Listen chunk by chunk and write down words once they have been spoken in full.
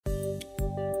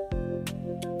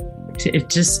It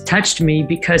just touched me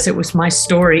because it was my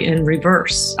story in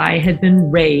reverse. I had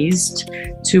been raised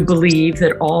to believe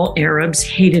that all Arabs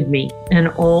hated me and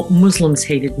all Muslims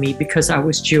hated me because I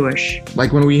was Jewish.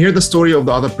 Like when we hear the story of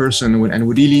the other person and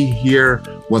we really hear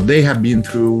what they have been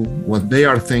through, what they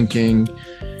are thinking,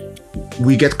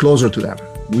 we get closer to them.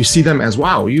 We see them as,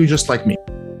 wow, you're just like me.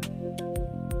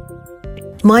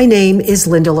 My name is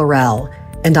Linda Laurel,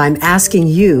 and I'm asking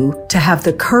you to have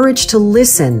the courage to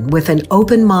listen with an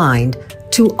open mind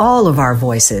to all of our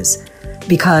voices,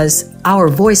 because our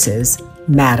voices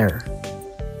matter.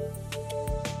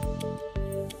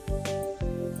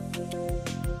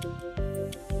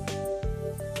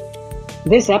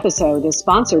 This episode is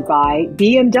sponsored by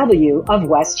BMW of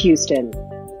West Houston.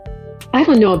 I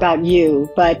don't know about you,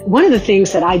 but one of the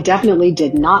things that I definitely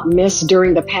did not miss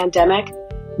during the pandemic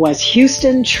was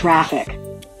Houston traffic.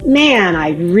 Man,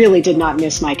 I really did not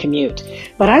miss my commute.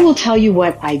 But I will tell you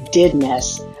what I did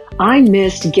miss. I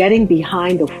missed getting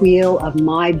behind the wheel of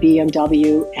my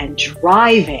BMW and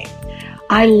driving.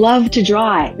 I love to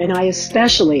drive, and I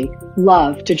especially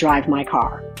love to drive my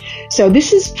car. So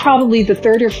this is probably the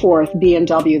third or fourth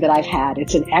BMW that I've had.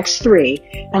 It's an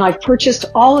X3, and I've purchased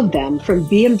all of them from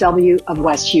BMW of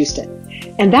West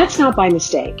Houston. And that's not by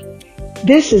mistake.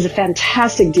 This is a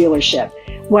fantastic dealership.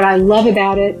 What I love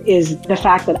about it is the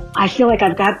fact that I feel like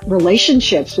I've got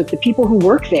relationships with the people who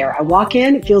work there. I walk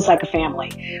in, it feels like a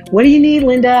family. What do you need,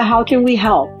 Linda? How can we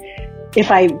help? If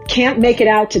I can't make it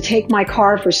out to take my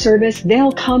car for service,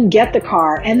 they'll come get the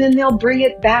car and then they'll bring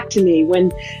it back to me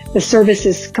when the service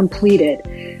is completed.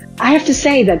 I have to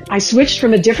say that I switched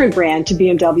from a different brand to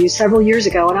BMW several years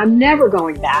ago, and I'm never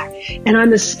going back. And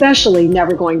I'm especially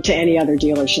never going to any other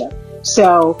dealership.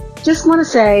 So just want to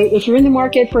say, if you're in the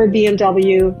market for a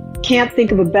BMW, can't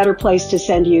think of a better place to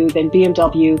send you than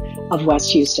BMW of West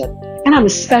Houston. And I'm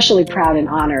especially proud and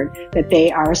honored that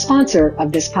they are a sponsor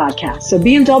of this podcast. So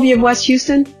BMW of West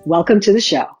Houston, welcome to the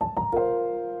show.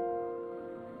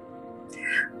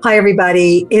 Hi,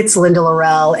 everybody. It's Linda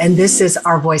Laurel, and this is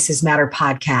Our Voices Matter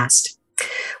podcast.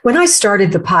 When I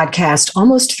started the podcast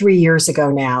almost 3 years ago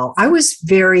now, I was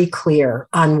very clear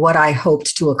on what I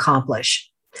hoped to accomplish.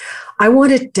 I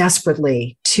wanted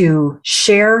desperately to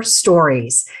share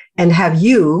stories and have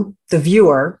you, the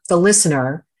viewer, the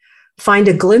listener, find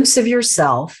a glimpse of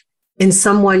yourself in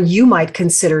someone you might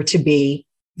consider to be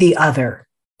the other.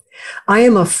 I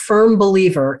am a firm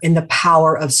believer in the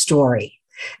power of story.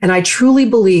 And I truly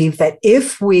believe that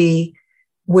if we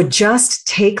would just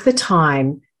take the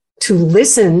time to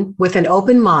listen with an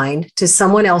open mind to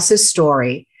someone else's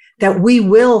story, that we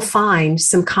will find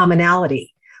some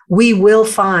commonality. We will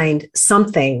find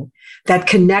something that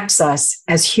connects us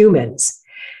as humans.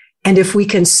 And if we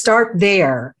can start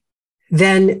there,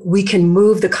 then we can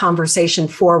move the conversation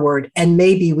forward, and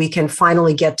maybe we can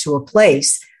finally get to a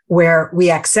place where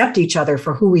we accept each other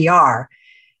for who we are,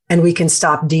 and we can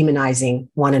stop demonizing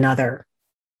one another.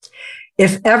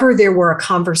 If ever there were a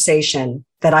conversation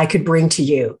that I could bring to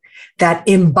you that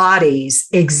embodies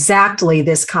exactly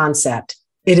this concept,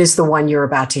 it is the one you're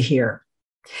about to hear.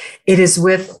 It is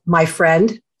with my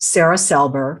friend, Sarah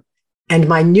Selber, and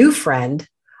my new friend,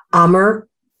 Amr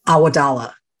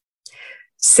Awadallah.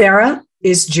 Sarah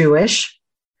is Jewish.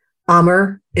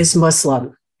 Amr is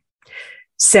Muslim.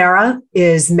 Sarah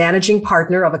is managing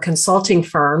partner of a consulting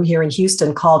firm here in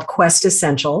Houston called Quest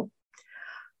Essential.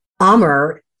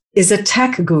 Amr is a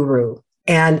tech guru,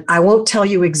 and I won't tell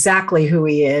you exactly who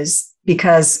he is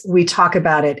because we talk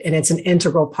about it and it's an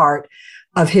integral part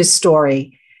of his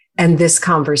story and this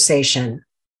conversation.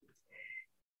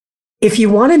 If you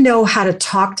want to know how to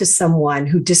talk to someone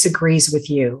who disagrees with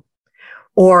you,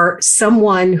 or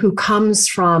someone who comes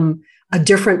from a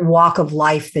different walk of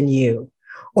life than you,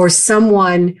 or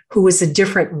someone who is a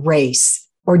different race,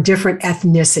 or different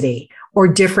ethnicity, or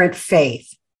different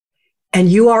faith,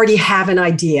 and you already have an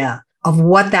idea of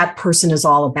what that person is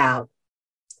all about,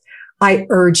 I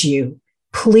urge you,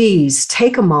 please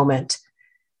take a moment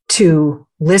to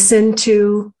listen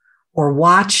to or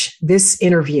watch this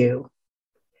interview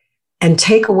and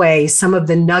take away some of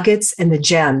the nuggets and the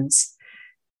gems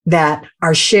that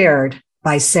are shared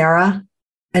by Sarah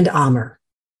and Amr.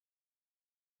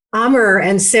 Amr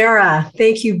and Sarah,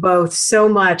 thank you both so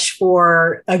much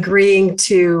for agreeing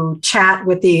to chat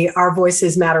with the Our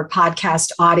Voices Matter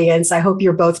podcast audience. I hope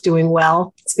you're both doing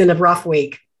well. It's been a rough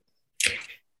week.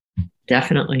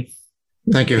 Definitely.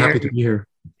 Thank you. Happy to be here.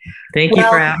 Thank you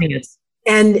for having us.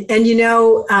 And you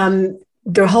know,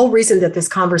 the whole reason that this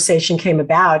conversation came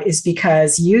about is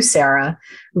because you, Sarah,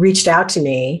 reached out to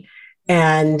me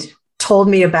and told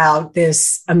me about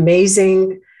this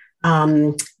amazing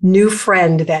new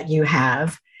friend that you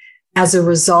have as a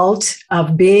result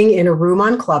of being in a room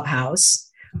on Clubhouse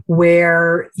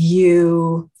where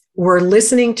you were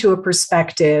listening to a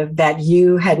perspective that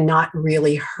you had not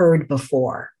really heard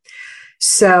before.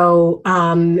 So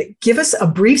give us a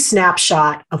brief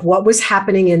snapshot of what was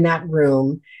happening in that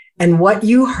room and what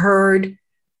you heard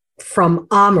from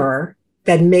Amr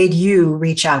that made you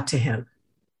reach out to him.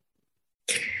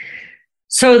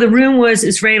 So the room was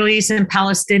Israelis and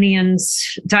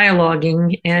Palestinians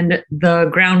dialoguing, and the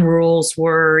ground rules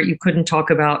were you couldn't talk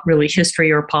about really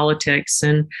history or politics,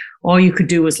 and all you could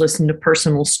do was listen to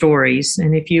personal stories.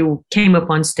 And if you came up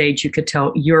on stage, you could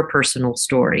tell your personal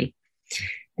story.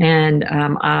 And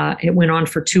it went on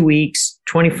for 2 weeks,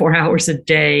 24 hours a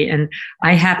day. And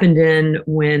I happened in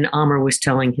when Amr was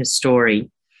telling his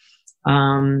story.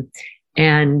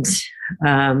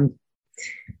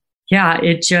 Yeah,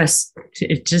 it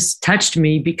just touched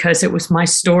me because it was my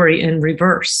story in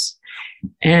reverse.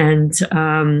 And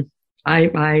I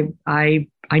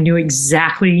knew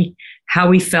exactly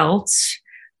how he felt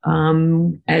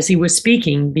as he was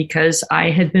speaking, because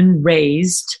I had been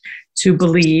raised to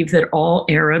believe that all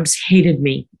Arabs hated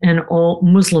me and all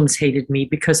Muslims hated me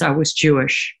because I was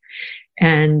Jewish.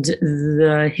 And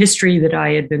the history that I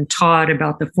had been taught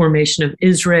about the formation of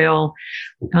Israel,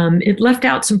 it left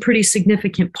out some pretty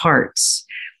significant parts.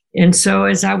 And so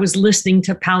as I was listening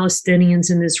to Palestinians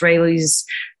and Israelis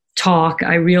talk,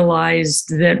 I realized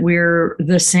that we're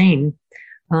the same.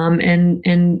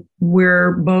 And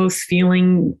we're both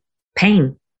feeling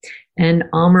pain. And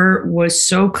Amr was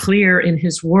so clear in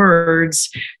his words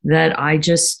that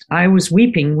I was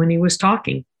weeping when he was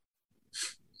talking.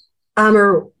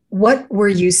 Amr, what were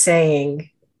you saying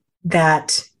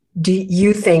that do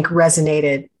you think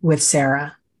resonated with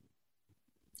Sarah?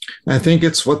 I think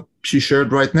it's what she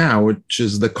shared right now, which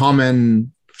is the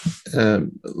common,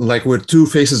 like we're two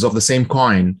faces of the same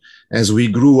coin. As we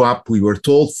grew up, we were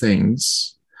told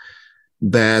things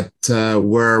that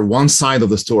were one side of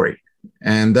the story.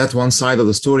 And that one side of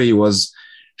the story was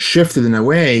shifted in a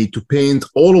way to paint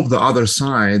all of the other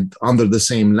side under the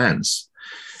same lens.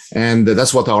 And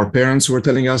that's what our parents were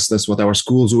telling us. That's what our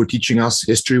schools were teaching us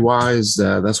history-wise.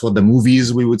 That's what the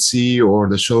movies we would see or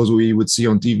the shows we would see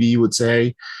on TV would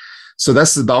say. So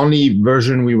that's the only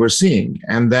version we were seeing.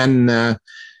 And then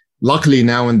luckily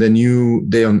now in the new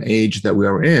day and age that we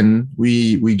are in,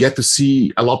 we get to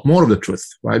see a lot more of the truth,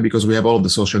 right? Because we have all of the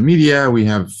social media, we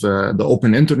have the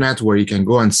open internet where you can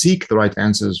go and seek the right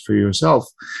answers for yourself.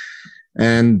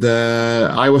 And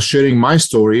I was sharing my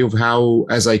story of how,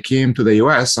 as I came to the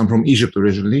US, I'm from Egypt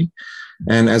originally,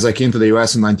 and as I came to the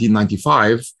US in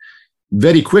 1995,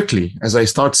 very quickly, as I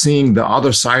start seeing the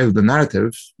other side of the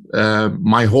narrative,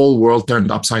 my whole world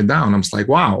turned upside down. I was like,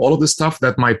 wow, all of this stuff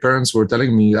that my parents were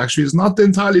telling me actually is not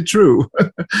entirely true.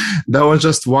 That was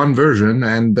just one version.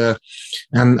 And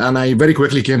I very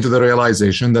quickly came to the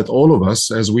realization that all of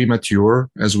us, as we mature,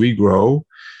 as we grow,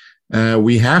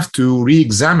 we have to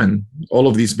re-examine all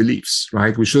of these beliefs,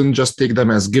 right? We shouldn't just take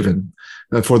them as given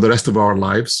for the rest of our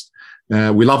lives.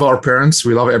 We love our parents.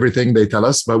 We love everything they tell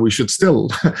us, but we should still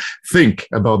think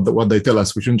about what they tell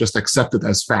us. We shouldn't just accept it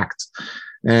as fact.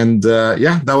 And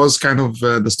that was kind of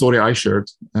the story I shared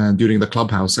during the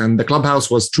Clubhouse. And the Clubhouse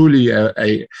was truly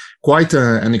quite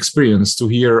an experience to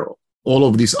hear all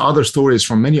of these other stories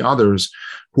from many others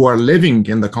who are living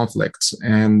in the conflicts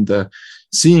and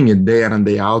seeing it day in and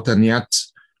day out, and yet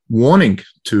wanting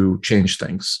to change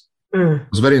things. It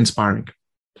was very inspiring.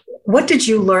 What did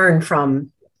you learn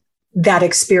from that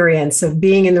experience of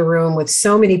being in the room with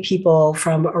so many people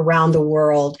from around the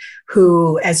world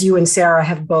who, as you and Sarah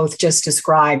have both just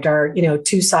described, are,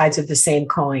 two sides of the same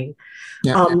coin?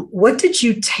 Yeah. What did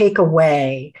you take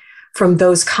away from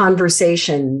those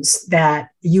conversations that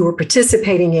you were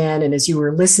participating in and as you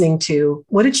were listening to?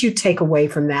 What did you take away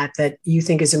from that you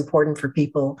think is important for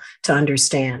people to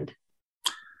understand?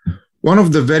 One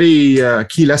of the very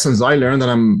key lessons I learned,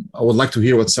 and I would like to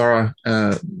hear what Sarah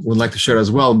would like to share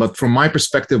as well, but from my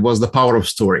perspective was the power of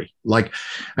story. Like,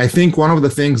 I think one of the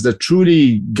things that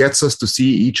truly gets us to see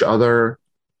each other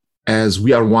as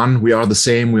we are one, we are the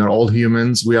same, we are all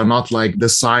humans. We are not like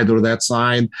this side or that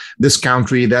side, this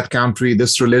country,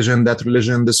 this religion, that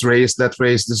religion, this race, that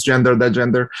race, this gender, that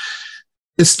gender.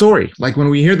 It's story. Like when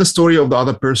we hear the story of the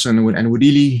other person and we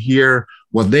really hear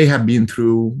what they have been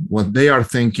through, what they are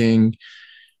thinking,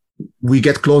 we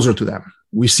get closer to them.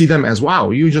 We see them as, wow,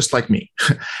 you just like me.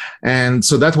 And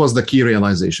so that was the key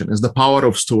realization, is the power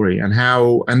of story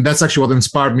and that's actually what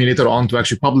inspired me later on to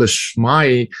actually publish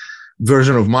my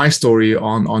version of my story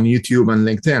on YouTube and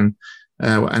LinkedIn.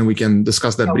 And we can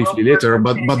discuss that briefly later.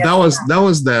 But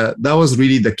that was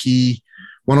really the key.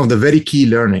 One of the very key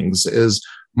learnings is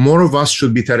more of us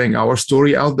should be telling our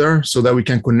story out there so that we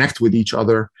can connect with each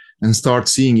other and start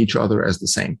seeing each other as the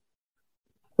same.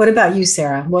 What about you,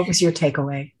 Sarah? What was your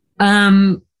takeaway?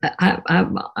 I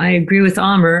agree with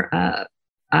Amr.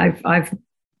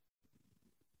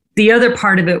 The other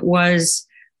part of it was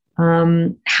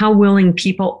how willing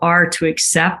people are to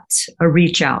accept a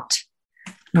reach out.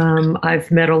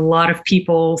 I've met a lot of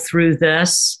people through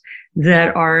this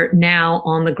that are now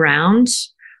on the ground,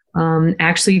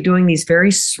 actually doing these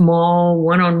very small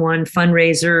one-on-one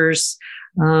fundraisers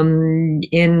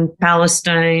in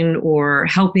Palestine, or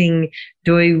helping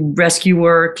doing rescue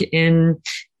work in,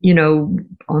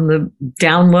 on the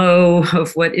down low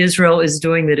of what Israel is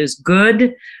doing that is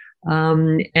good.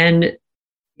 And,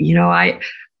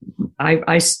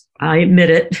 I admit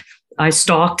it. I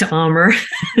stalked Amr.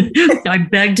 I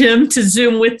begged him to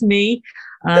Zoom with me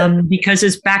because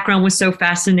his background was so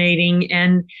fascinating.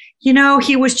 And,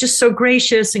 he was just so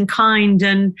gracious and kind,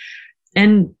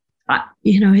 and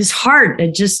his heart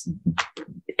I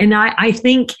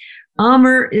think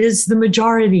Amr is the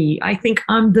majority. I think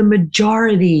I'm the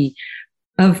majority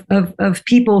of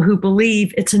people who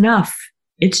believe it's enough.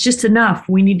 It's just enough.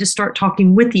 We need to start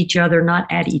talking with each other,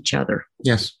 not at each other.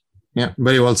 Yes. Yeah.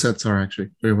 Very well said, Sarah,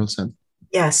 actually. Very well said.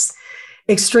 Yes.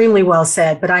 Extremely well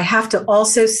said. But I have to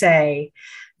also say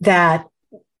that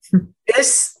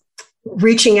this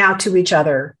reaching out to each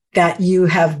other that you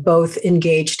have both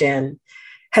engaged in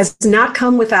has not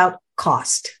come without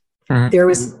cost. Mm-hmm. There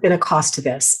has been a cost to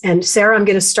this. And Sarah, I'm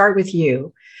going to start with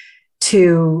you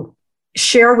to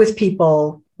share with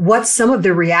people what some of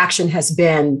the reaction has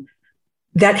been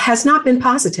that has not been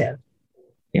positive.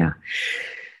 Yeah.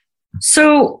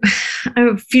 So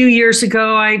a few years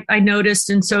ago, I noticed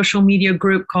in social media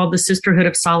group called the Sisterhood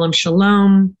of Solemn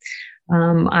Shalom.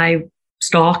 I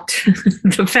stalked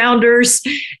the founders,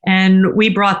 and we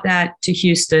brought that to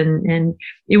Houston. And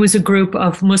it was a group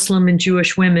of Muslim and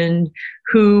Jewish women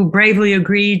who bravely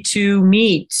agreed to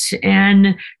meet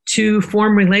and to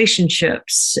form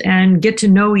relationships and get to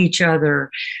know each other.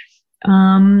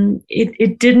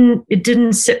 It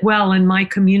didn't sit well in my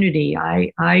community.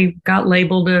 I got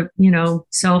labeled a,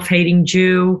 self-hating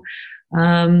Jew.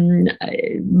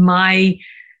 My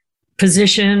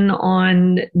position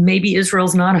on maybe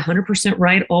Israel's not 100%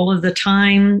 right all of the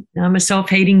time. I'm a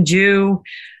self-hating Jew.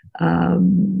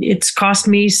 It's cost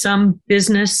me some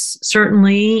business,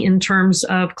 certainly, in terms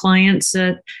of clients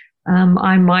that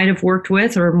I might have worked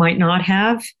with or might not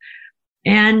have.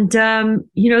 And,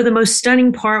 the most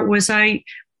stunning part was I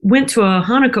went to a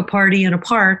Hanukkah party in a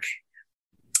park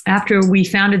after we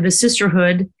founded the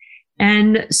sisterhood,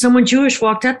 and someone Jewish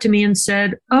walked up to me and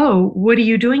said, "Oh, what are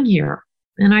you doing here?"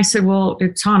 And I said, "Well,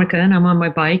 it's Hanukkah and I'm on my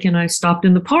bike and I stopped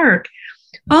in the park."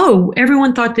 "Oh,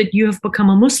 everyone thought that you have become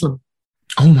a Muslim."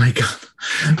 Oh my God.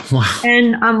 Wow.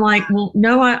 And I'm like, "Well,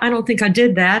 no, I don't think I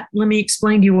did that. Let me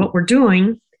explain to you what we're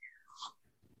doing."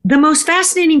 The most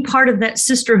fascinating part of that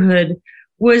sisterhood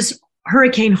was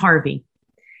Hurricane Harvey.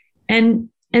 And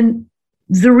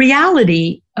the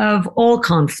reality of all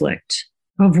conflict,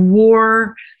 of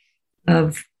war,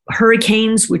 of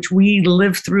hurricanes, which we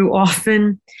live through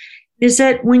often, is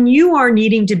that when you are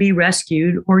needing to be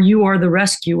rescued or you are the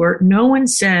rescuer, no one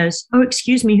says, "Oh,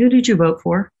 excuse me, who did you vote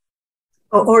for?"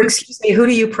 Or excuse me, who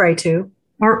do you pray to?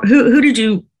 Or who did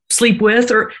you sleep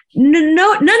with? Or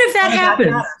no, none of that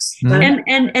happens.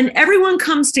 And everyone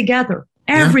comes together.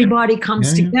 Everybody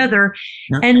comes together.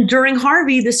 Yeah. And during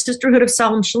Harvey, the Sisterhood of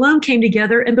Solemn Shalom came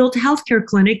together and built a healthcare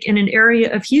clinic in an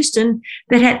area of Houston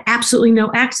that had absolutely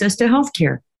no access to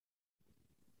healthcare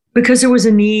because there was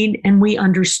a need and we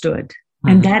understood. Mm-hmm.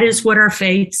 And that is what our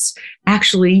faiths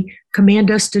actually command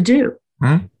us to do.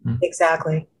 Mm-hmm.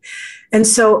 Exactly. And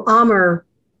so, Amr,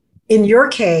 in your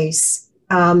case,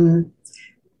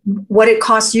 what it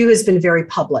cost you has been very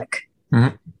public.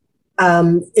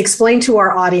 Mm-hmm. Explain to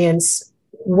our audience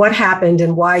what happened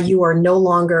and why you are no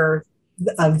longer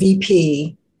a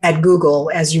VP at Google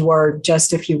as you were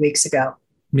just a few weeks ago.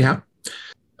 Yeah.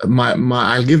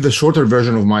 I'll give the shorter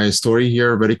version of my story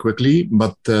here very quickly,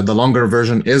 but the longer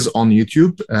version is on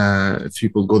YouTube. If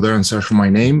people go there and search for my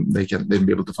name, they'll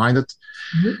be able to find it.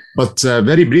 Mm-hmm. But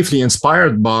very briefly,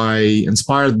 inspired by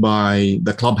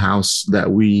the clubhouse that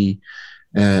we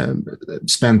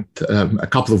spent a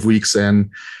couple of weeks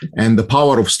in, and the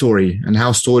power of story and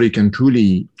how story can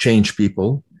truly change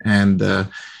people, and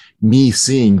me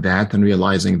seeing that and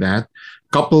realizing that,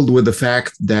 coupled with the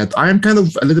fact that I am kind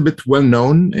of a little bit well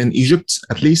known in Egypt,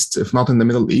 at least, if not in the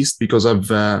Middle East, because of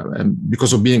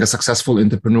being a successful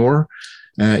entrepreneur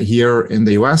here in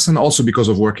the US, and also because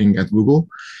of working at Google.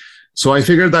 So I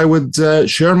figured I would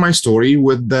share my story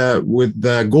with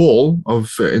the goal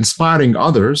of inspiring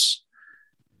others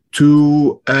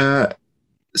to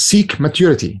seek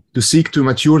maturity, to seek to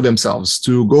mature themselves,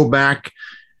 to go back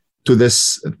to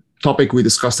this topic we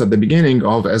discussed at the beginning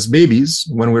of, as babies,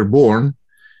 when we're born,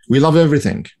 we love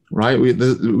everything, right? We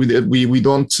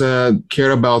don't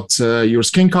care about your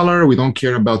skin color. We don't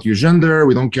care about your gender.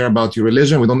 We don't care about your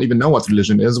religion. We don't even know what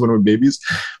religion is when we're babies.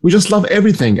 We just love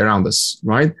everything around us,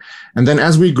 right? And then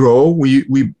as we grow,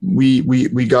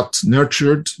 we got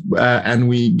nurtured and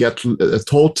we get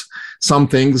taught some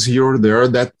things here or there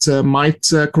that might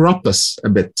corrupt us a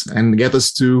bit and get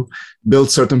us to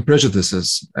build certain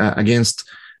prejudices against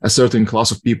a certain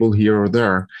class of people here or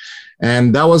there.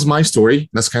 And that was my story.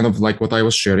 That's kind of like what I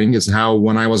was sharing, is how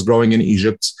when I was growing in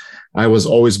Egypt, I was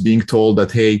always being told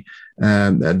that, hey,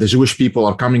 the Jewish people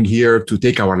are coming here to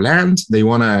take our land. They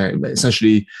want to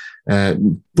essentially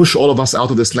push all of us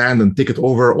out of this land and take it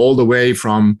over all the way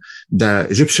from the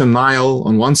Egyptian Nile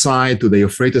on one side to the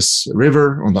Euphrates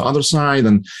River on the other side.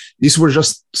 And these were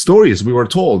just stories we were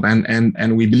told,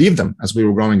 and we believed them as we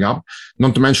were growing up.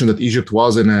 Not to mention that Egypt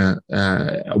was in a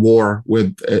war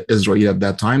with Israel at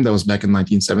that time. That was back in the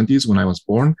 1970s when I was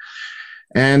born.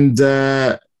 And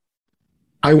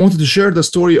I wanted to share the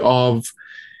story of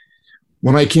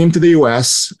when I came to the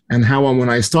US and how when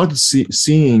I started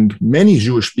seeing many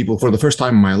Jewish people for the first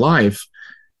time in my life,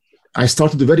 I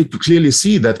started to very clearly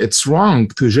see that it's wrong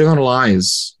to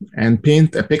generalize and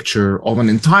paint a picture of an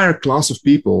entire class of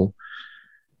people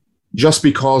just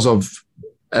because of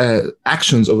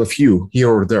actions of a few here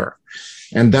or there.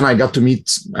 And then I got to meet,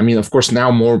 I mean, of course,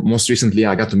 now most recently,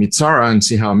 I got to meet Sarah and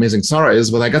see how amazing Sarah is,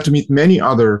 but I got to meet many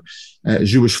other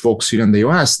Jewish folks here in the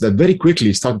US that very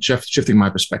quickly started shifting my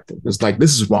perspective. It's like,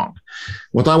 this is wrong.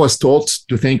 What I was taught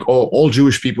to think, oh, all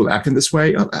Jewish people act in this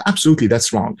way, absolutely,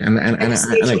 that's wrong. And I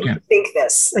can't think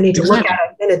this. I need to look at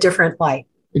it in a different light.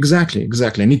 Exactly.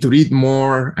 I need to read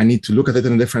more. I need to look at it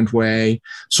in a different way.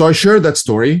 So I shared that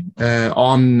story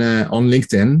on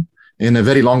LinkedIn in a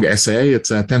very long essay.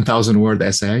 It's a 10,000 word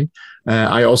essay.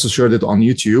 I also shared it on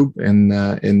YouTube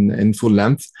in full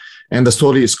length. And the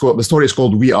story is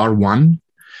called We Are One.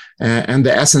 And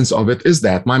the essence of it is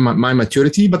that my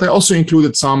maturity, but I also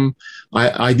included some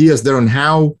ideas there on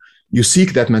how you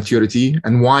seek that maturity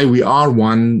and why we are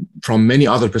one from many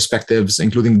other perspectives,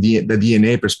 including the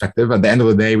DNA perspective. At the end of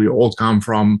the day, we all come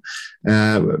from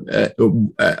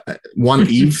one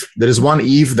Eve. There is one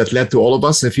Eve that led to all of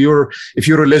us. If you're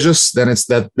religious, then it's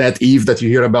that Eve that you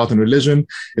hear about in religion.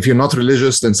 If you're not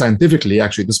religious, then scientifically,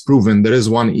 actually, it's proven there is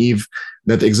one Eve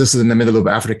that existed in the middle of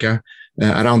Africa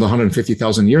around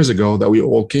 150,000 years ago that we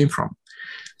all came from.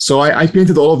 So I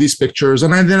painted all of these pictures,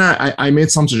 and then I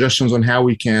made some suggestions on how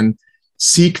we can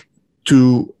seek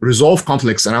to resolve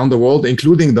conflicts around the world,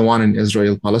 including the one in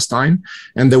Israel-Palestine.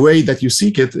 And the way that you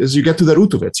seek it is you get to the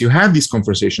root of it. You have these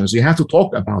conversations. You have to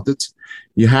talk about it.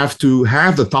 You have to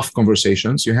have the tough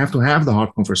conversations. You have to have the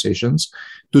hard conversations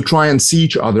to try and see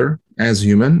each other as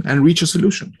human and reach a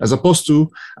solution, as opposed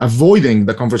to avoiding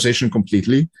the conversation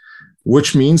completely,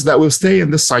 which means that we'll stay in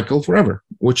this cycle forever,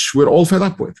 which we're all fed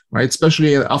up with, right?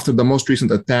 Especially after the most recent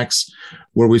attacks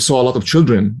where we saw a lot of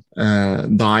children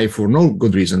die for no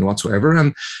good reason whatsoever.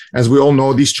 And as we all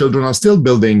know, these children are still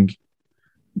building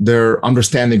their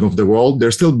understanding of the world. They're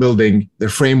still building their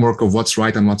framework of what's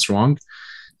right and what's wrong.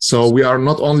 So we are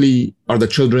not only are the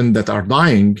children that are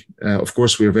dying, of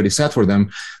course, we are very sad for them.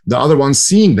 The other ones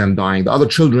seeing them dying, the other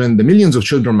children, the millions of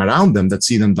children around them that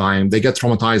see them dying, they get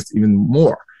traumatized even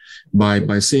more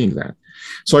by seeing that.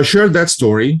 So I shared that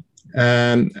story,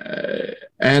 and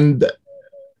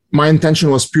my intention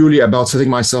was purely about setting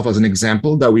myself as an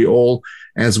example that we all,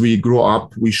 as we grow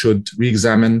up, we should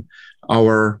re-examine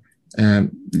our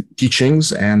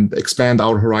teachings and expand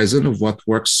our horizon of what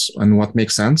works and what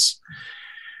makes sense.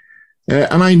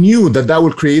 And I knew that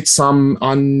would create some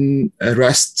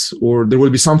unrest, or there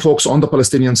will be some folks on the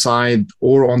Palestinian side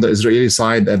or on the Israeli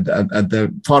side at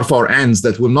the far ends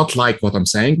that will not like what I'm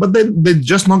saying, but they're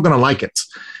just not going to like it,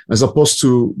 as opposed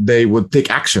to they would take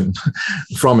action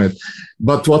from it.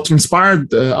 But what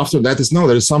inspired after that is, no,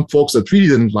 there is some folks that really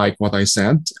didn't like what I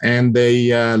said, and they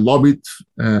lobbied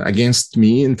against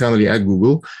me internally at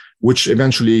Google, which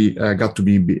eventually got to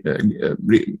be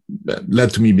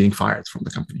led to me being fired from the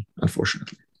company,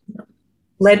 unfortunately. Yeah.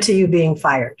 Led to you being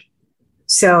fired.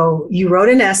 So you wrote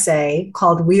an essay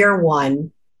called We Are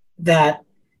One that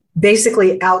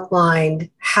basically outlined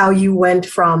how you went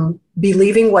from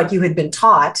believing what you had been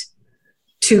taught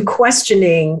to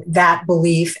questioning that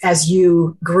belief as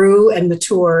you grew and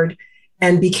matured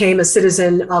and became a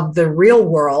citizen of the real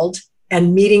world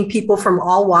and meeting people from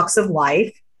all walks of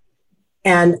life.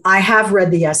 And I have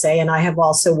read the essay and I have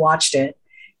also watched it.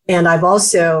 And I've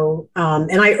also,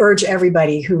 and I urge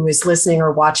everybody who is listening to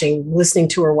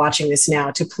or watching this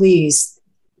now to please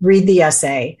read the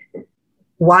essay,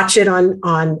 watch it on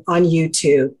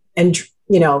YouTube, and,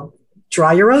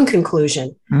 draw your own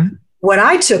conclusion. Mm-hmm. What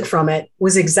I took from it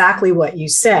was exactly what you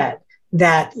said,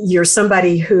 that you're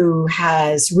somebody who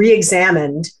has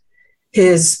re-examined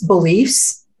his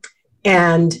beliefs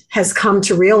and has come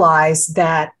to realize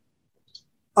that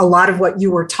a lot of what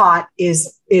you were taught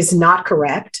is not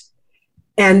correct,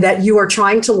 and that you are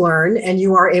trying to learn and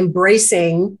you are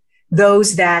embracing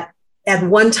those that at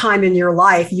one time in your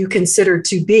life you considered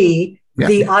to be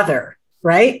the other,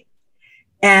 right?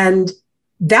 And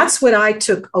that's what I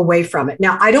took away from it.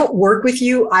 Now, I don't work with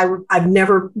you. I've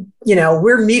never,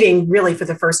 we're meeting really for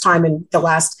the first time in the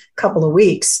last couple of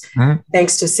weeks,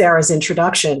 thanks to Sarah's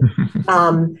introduction.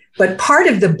 But part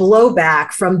of the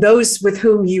blowback from those with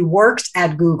whom you worked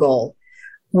at Google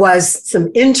was some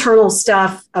internal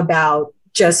stuff about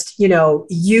just,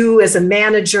 you as a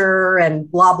manager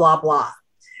and blah, blah, blah.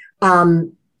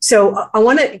 So I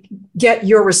want to get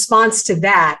your response to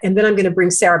that, and then I'm going to bring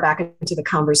Sarah back into the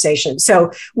conversation. So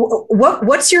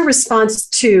what's your response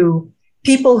to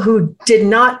people who did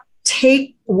not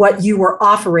take what you were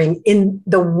offering in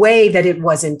the way that it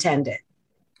was intended?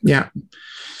 Yeah.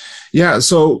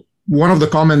 So one of the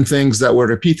common things that were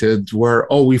repeated were,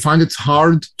 we find it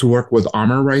hard to work with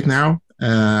Amr right now.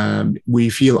 We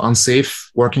feel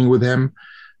unsafe working with him.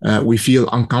 We feel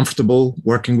uncomfortable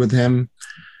working with him.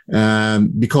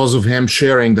 Because of him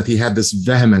sharing that he had this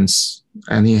vehemence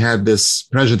and he had this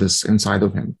prejudice inside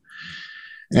of him.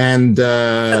 And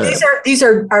these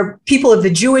are people of the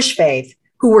Jewish faith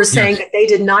who were saying that they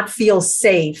did not feel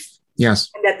safe. Yes.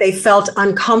 And that they felt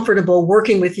uncomfortable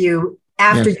working with you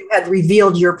after you had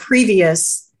revealed your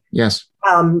previous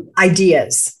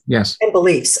ideas and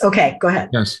beliefs. Okay, go ahead.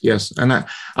 Yes. And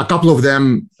a couple of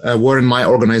them were in my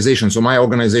organization. So my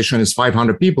organization is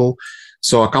 500 people.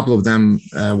 So a couple of them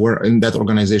were in that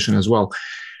organization as well.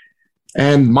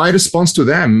 And my response to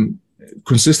them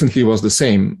consistently was the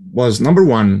same, was number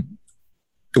one,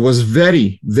 it was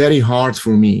very, very hard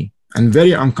for me and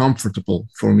very uncomfortable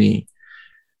for me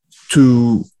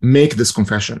to make this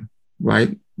confession,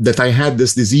 right? That I had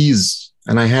this disease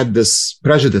and I had this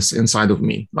prejudice inside of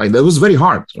me. Like, that was very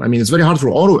hard. I mean, it's very hard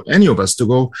for any of us to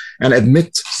go and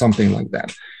admit something like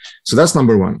that. So that's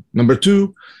number one. Number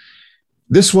two,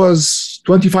 this was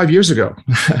 25 years ago.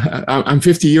 I'm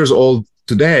 50 years old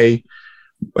today.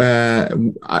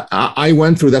 I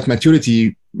went through that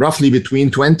maturity roughly between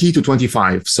 20 to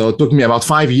 25. So it took me about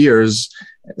 5 years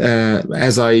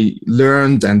as I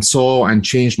learned and saw and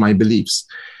changed my beliefs.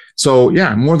 So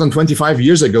more than 25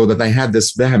 years ago that I had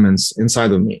this vehemence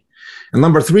inside of me. And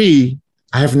number three,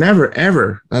 I have never,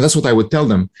 ever, and that's what I would tell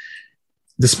them,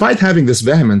 despite having this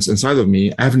vehemence inside of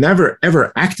me, I've never,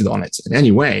 ever acted on it in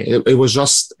any way. It was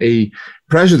just a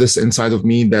prejudice inside of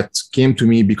me that came to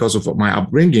me because of my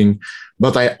upbringing.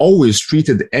 But I always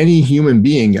treated any human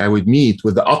being I would meet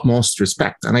with the utmost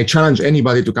respect. And I challenge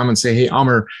anybody to come and say, hey,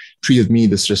 Amr treated me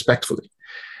disrespectfully.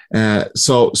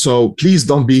 So please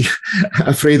don't be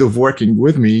afraid of working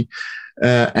with me.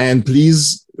 And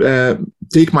please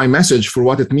take my message for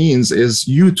what it means is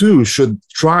you too should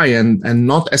try and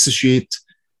not associate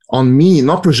on me,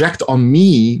 not project on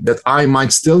me that I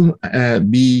might still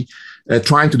be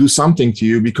trying to do something to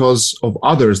you because of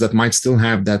others that might still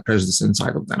have that prejudice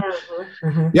inside of them. Mm-hmm.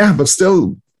 Mm-hmm. Yeah, but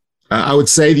still, I would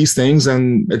say these things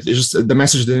and it just the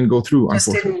message didn't go through,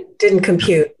 unfortunately. Didn't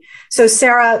compute. So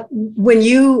Sarah, when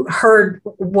you heard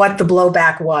what the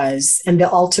blowback was and the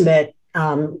ultimate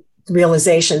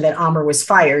realization that Amr was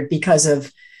fired because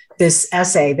of this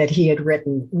essay that he had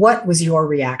written, what was your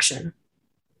reaction?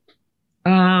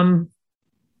 I'm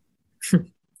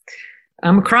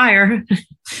a crier.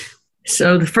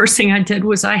 So the first thing I did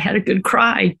was I had a good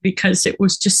cry because it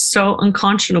was just so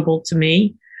unconscionable to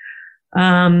me.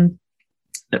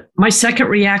 My second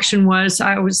reaction was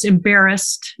I was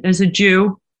embarrassed as a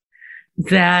Jew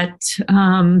that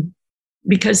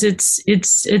because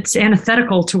it's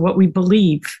antithetical to what we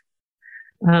believe.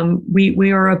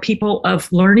 We are a people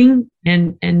of learning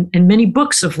and many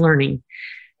books of learning.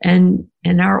 And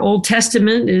our Old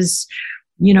Testament is,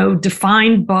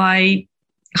 defined by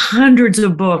hundreds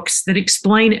of books that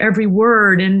explain every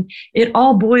word. And it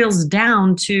all boils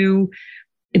down to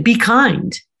be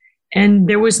kind. And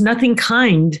there was nothing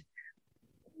kind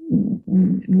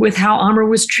with how Amr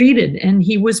was treated. And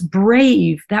he was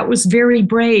brave. That was very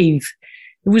brave.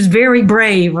 It was very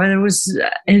brave.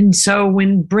 And so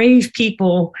when brave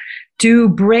people do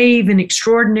brave and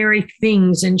extraordinary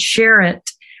things and share it,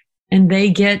 and they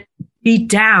get beat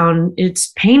down,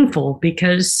 it's painful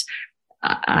because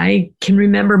I can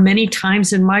remember many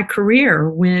times in my career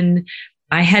when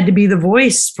I had to be the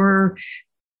voice for,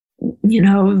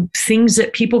 things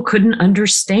that people couldn't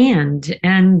understand.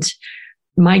 And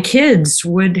my kids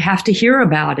would have to hear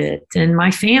about it, and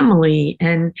my family,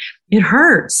 and it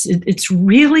hurts. It's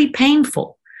really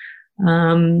painful.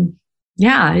 And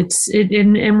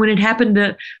when it happened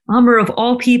to Amr, of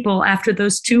all people, after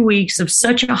those 2 weeks of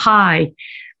such a high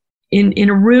in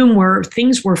a room where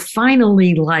things were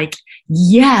finally like,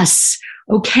 yes,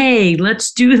 okay,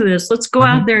 let's do this. Let's go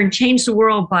out there and change the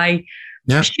world by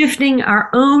shifting our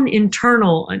own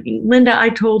internal. I mean, Linda, I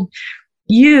told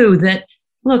you that,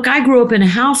 look, I grew up in a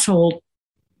household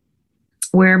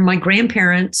where my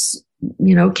grandparents,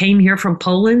 came here from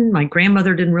Poland. My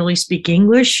grandmother didn't really speak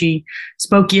English. She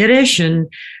spoke Yiddish. And,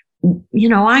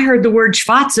 I heard the word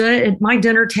schwarze at my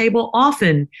dinner table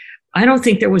often. I don't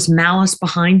think there was malice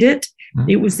behind it.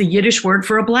 It was the Yiddish word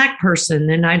for a Black person.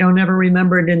 And I don't ever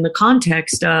remember it in the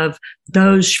context of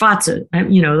those schwarze,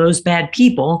 those bad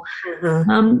people.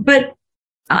 But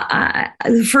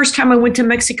the first time I went to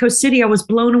Mexico City, I was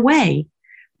blown away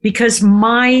because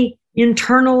my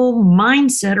internal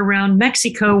mindset around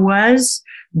Mexico was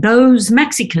those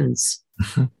Mexicans.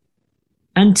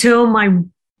 Until my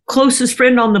closest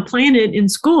friend on the planet in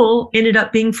school ended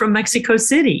up being from Mexico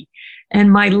City. And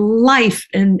my life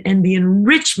and the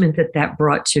enrichment that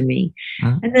brought to me.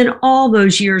 And then all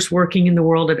those years working in the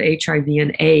world of HIV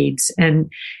and AIDS. And,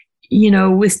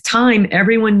 with time,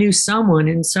 everyone knew someone.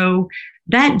 And so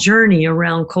that journey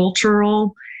around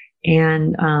cultural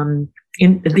and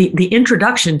in the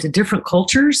introduction to different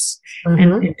cultures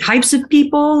and types of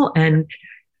people and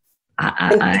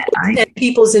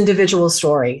people's individual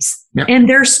stories. And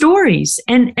their stories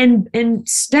and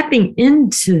stepping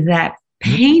into that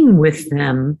pain with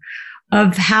them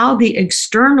of how the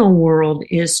external world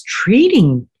is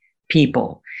treating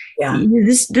people.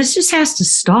 This just has to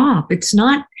stop. It's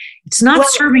not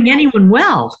serving anyone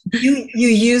well. You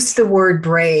used the word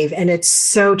brave, and it's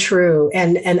so true.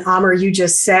 And Amr, you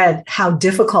just said how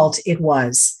difficult it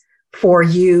was for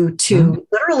you to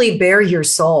literally bare your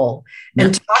soul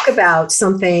and talk about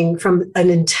something from an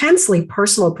intensely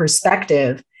personal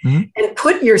perspective and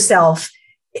put yourself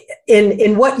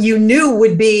in what you knew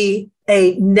would be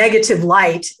a negative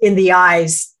light in the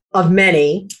eyes of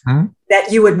many,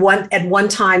 that you would at one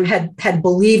time had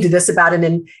believed this about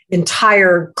an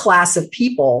entire class of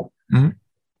people.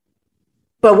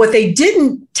 But what they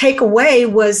didn't take away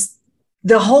was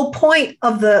the whole point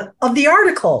of the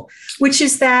article, which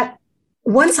is that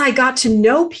once I got to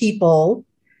know people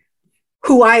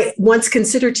who I once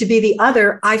considered to be the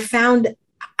other, I found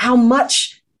how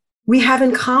much we have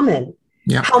in common.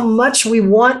 How much we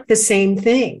want the same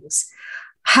things.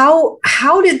 How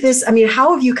did this,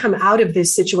 how have you come out of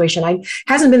this situation? It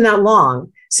hasn't been that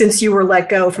long since you were let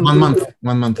go from 1 month.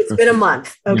 1 month. It's been a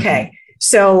month. Okay.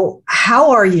 So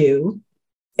how are you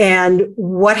and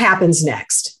what happens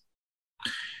next?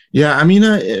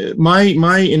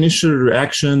 My initial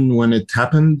reaction when it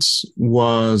happened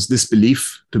was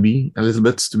disbelief, to be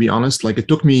honest. Like, it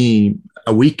took me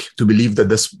a week to believe that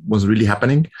this was really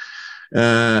happening.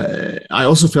 I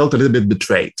also felt a little bit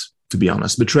betrayed, to be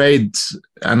honest.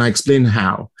 And I explain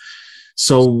how.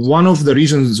 So one of the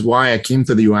reasons why I came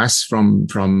to the US from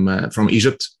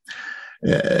Egypt,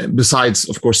 besides,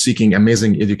 of course, seeking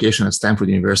amazing education at Stanford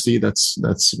University,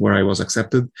 that's where I was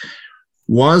accepted,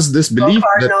 was this belief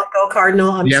Go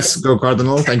Cardinal. Yes, go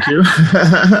Cardinal. Thank you.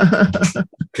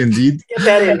 Indeed. Get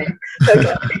that in it.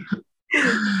 Okay.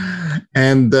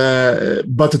 And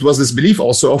but it was this belief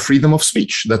also of freedom of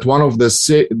speech, that one of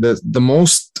the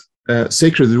most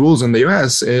sacred rules in the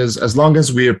US is, as long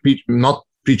as we are not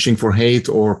preaching for hate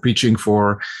or preaching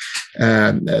for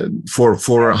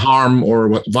harm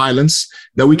or violence,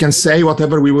 that we can say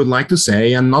whatever we would like to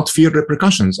say and not fear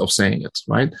repercussions of saying it,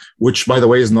 right? Which, by the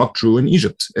way, is not true in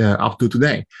Egypt up to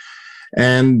today.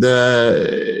 And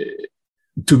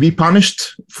to be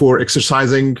punished for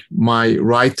exercising my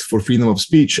right for freedom of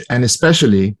speech, and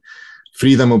especially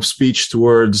freedom of speech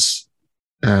towards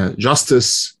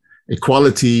justice,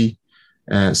 equality,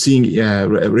 seeing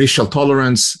racial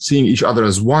tolerance, seeing each other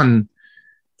as one,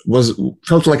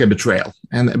 felt like a betrayal.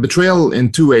 And a betrayal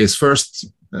in two ways. First,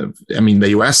 the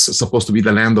US is supposed to be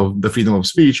the land of the freedom of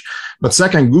speech. But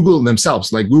second, Google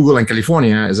themselves, like Google in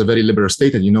California is a very liberal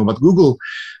state, but Google,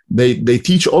 they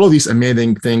teach all of these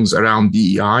amazing things around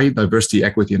DEI, diversity,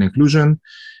 equity, and inclusion.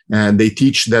 And they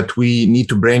teach that we need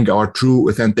to bring our true,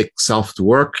 authentic self to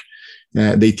work.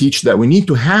 They teach that we need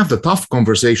to have the tough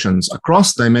conversations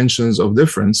across dimensions of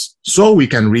difference so we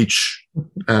can reach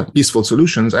peaceful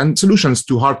solutions and solutions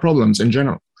to hard problems in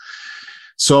general.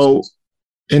 So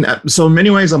in many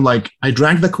ways, I'm like, I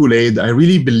drank the Kool-Aid. I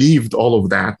really believed all of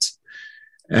that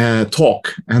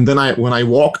talk. And then when I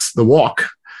walked the walk,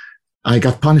 I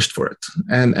got punished for it.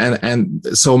 And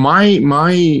so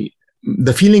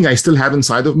the feeling I still have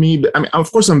inside of me, I mean,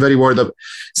 of course, I'm very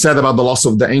sad about the loss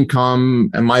of the income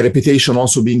and my reputation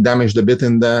also being damaged a bit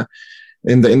in the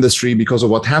industry because of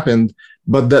what happened.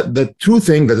 But the true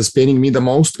thing that is paining me the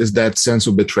most is that sense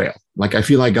of betrayal. Like, I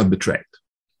feel I got betrayed.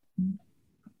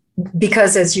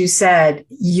 Because, as you said,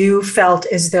 you felt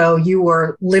as though you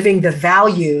were living the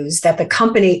values that the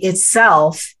company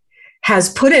itself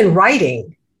has put in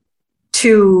writing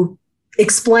to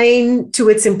explain to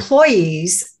its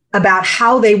employees about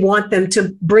how they want them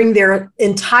to bring their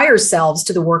entire selves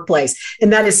to the workplace.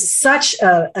 And that is such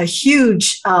a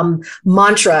huge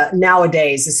mantra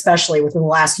nowadays, especially within the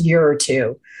last year or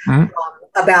two,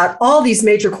 about all these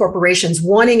major corporations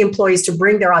wanting employees to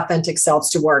bring their authentic selves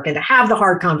to work and to have the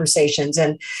hard conversations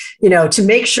and, to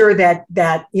make sure that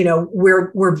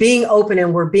we're being open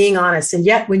and we're being honest. And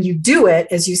yet when you do it,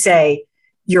 as you say,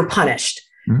 you're punished.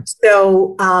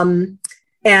 So,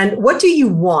 and what do you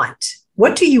want?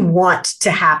 What do you want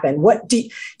to happen? What do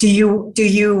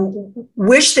you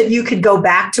wish that you could go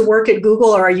back to work at Google,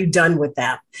 or are you done with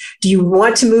that? Do you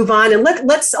want to move on? And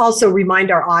let's also remind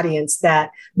our audience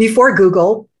that before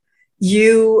Google,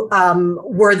 you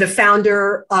were the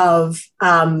founder of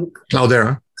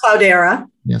Cloudera.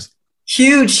 Yes.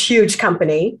 Huge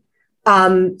company.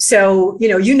 So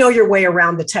you know your way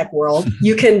around the tech world.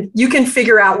 You can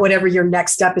figure out whatever your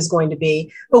next step is going to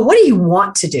be. But what do you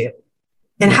want to do?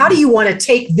 And how do you want to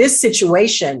take this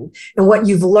situation and what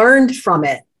you've learned from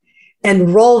it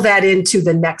and roll that into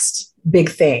the next big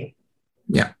thing?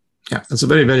 Yeah, that's a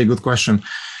very, very good question.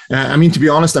 To be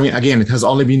honest, again, it has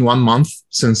only been 1 month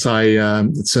since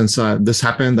this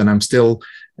happened, and I'm still,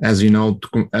 as you know,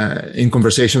 in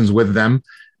conversations with them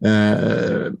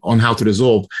on how to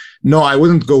resolve. No, I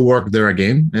wouldn't go work there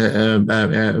again.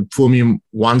 Fool me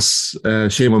once,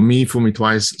 shame on me. Fool me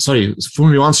twice. Sorry, fool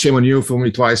me once, shame on you. Fool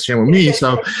me twice, shame on me.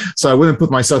 So I wouldn't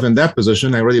put myself in that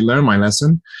position. I already learned my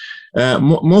lesson.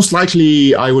 Most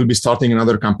likely, I will be starting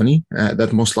another company.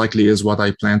 That most likely is what I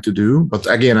plan to do. But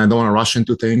again, I don't want to rush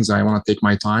into things. I want to take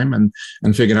my time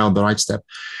and figure out the right step.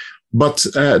 But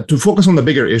to focus on the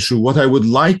bigger issue, what I would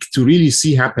like to really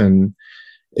see happen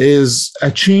is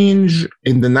a change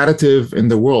in the narrative in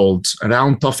the world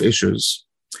around tough issues,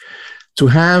 to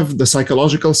have the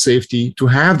psychological safety, to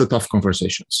have the tough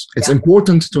conversations. It's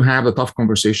important to have the tough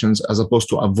conversations as opposed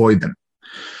to avoid them,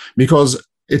 because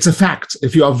it's a fact.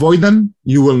 If you avoid them,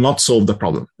 you will not solve the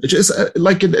problem. It's just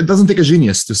it doesn't take a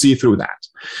genius to see through that.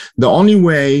 The only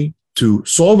way to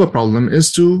solve a problem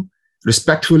is to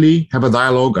respectfully have a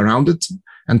dialogue around it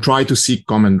and try to seek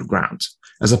common ground,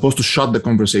 as opposed to shut the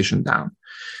conversation down.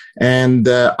 And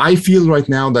I feel right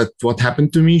now that what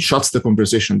happened to me shuts the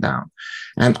conversation down.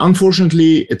 And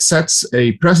unfortunately, it sets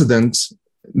a precedent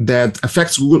that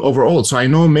affects Google overall. So I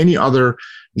know many other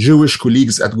Jewish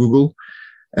colleagues at Google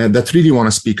that really want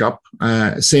to speak up.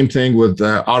 Same thing with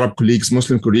Arab colleagues,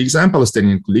 Muslim colleagues, and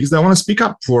Palestinian colleagues that want to speak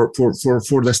up for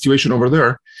the situation over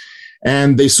there.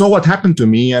 And they saw what happened to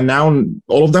me, and now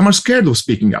all of them are scared of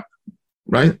speaking up,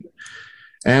 right?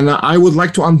 And I would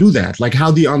like to undo that. Like,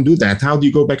 how do you undo that? How do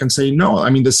you go back and say no?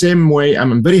 The same way,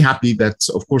 I'm very happy that,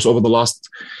 of course, over the last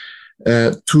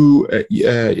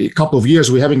couple of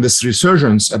years, we're having this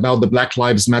resurgence about the Black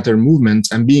Lives Matter movement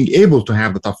and being able to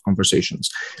have the tough conversations.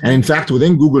 And in fact,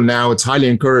 within Google now, it's highly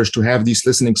encouraged to have these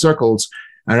listening circles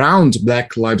around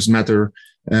Black Lives Matter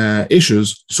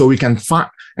issues, so we can find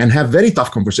and have very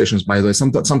tough conversations, by the way,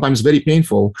 sometimes very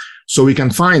painful, so we can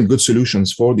find good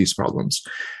solutions for these problems.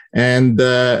 And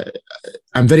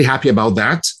I'm very happy about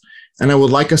that. And I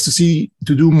would like us to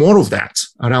do more of that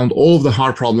around all of the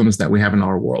hard problems that we have in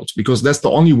our world, because that's the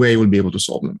only way we'll be able to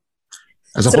solve them,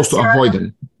 as opposed to avoid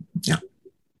them. Yeah.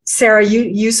 Sarah,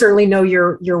 you certainly know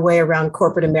your way around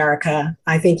corporate America.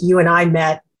 I think you and I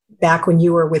met back when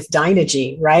you were with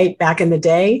Dynegy, right? Back in the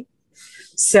day.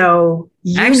 So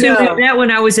we met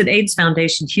when I was at AIDS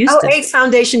Foundation Houston. Oh, AIDS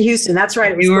Foundation Houston. That's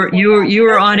right. You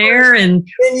were on air, and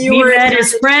we met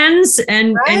as friends,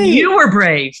 and you were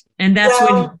brave, and that's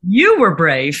when you were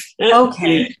brave.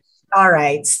 Okay. All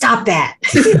right. Stop that.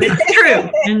 It's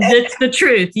true. And it's the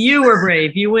truth. You were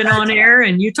brave. You went on air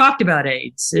and you talked about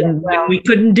AIDS, and we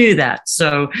couldn't do that.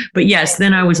 So, but yes,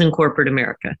 then I was in corporate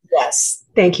America. Yes.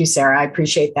 Thank you, Sarah. I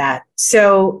appreciate that.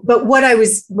 So, but what I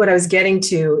was getting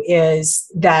to is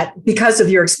that because of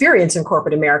your experience in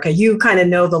corporate America, you kind of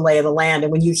know the lay of the land.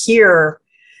 And when you hear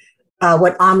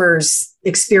what Amar's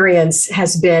experience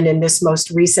has been in this most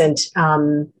recent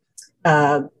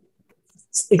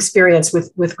experience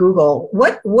with Google,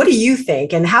 what do you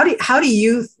think, and what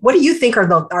do you think are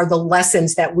the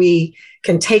lessons that we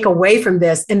can take away from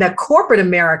this, and that corporate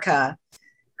America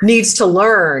needs to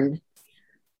learn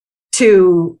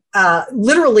to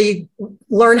literally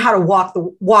learn how to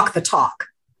walk the talk?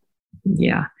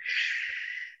 Yeah.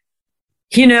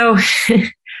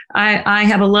 I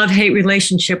have a love-hate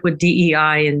relationship with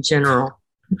DEI in general.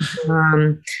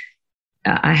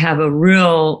 I have a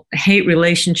real hate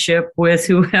relationship with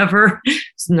whoever,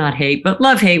 it's not hate, but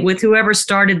love-hate with whoever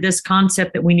started this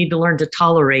concept that we need to learn to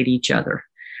tolerate each other.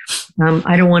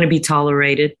 I don't want to be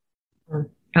tolerated.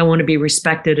 I want to be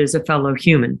respected as a fellow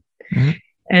human. Mm-hmm.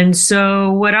 And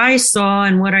so what I saw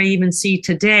and what I even see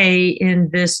today in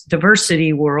this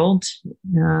diversity world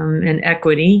and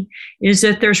equity is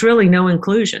that there's really no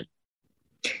inclusion.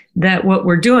 That what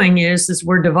we're doing is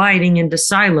we're dividing into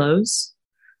silos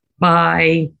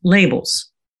by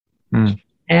labels. Mm.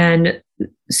 And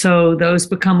so those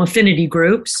become affinity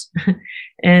groups.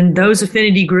 And those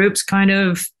affinity groups kind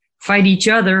of fight each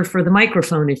other for the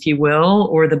microphone, if you will,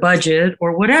 or the budget,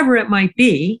 or whatever it might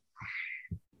be.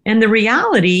 And the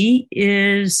reality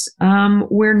is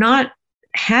we're not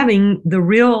having the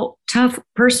real tough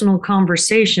personal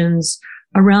conversations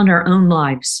around our own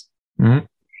lives. Mm-hmm.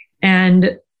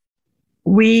 And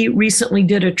we recently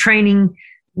did a training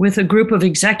with a group of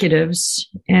executives,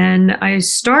 and I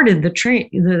started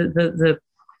the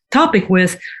topic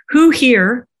with who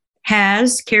here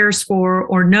has, cares for,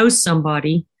 or knows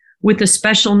somebody with a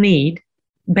special need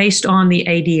based on the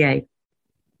ADA.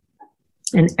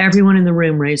 And everyone in the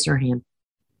room raised their hand.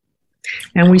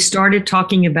 And we started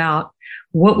talking about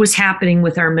what was happening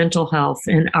with our mental health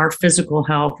and our physical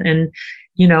health and,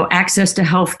 access to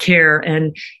health care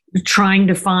and trying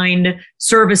to find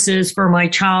services for my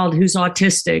child who's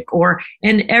autistic,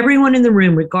 and everyone in the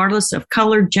room, regardless of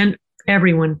color, gender,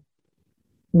 everyone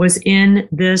was in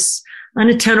this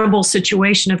unattainable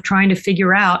situation of trying to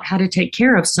figure out how to take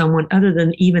care of someone other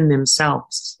than even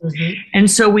themselves. Mm-hmm. And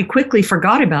so we quickly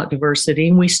forgot about diversity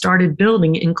and we started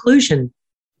building inclusion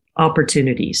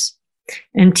opportunities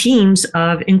and teams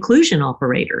of inclusion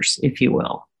operators, if you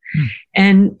will,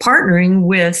 and partnering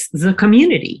with the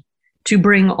community to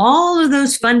bring all of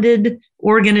those funded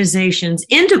organizations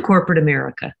into corporate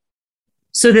America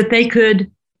so that they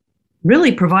could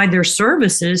really provide their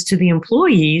services to the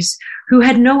employees who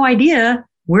had no idea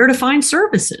where to find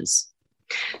services.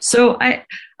 So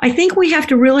I think we have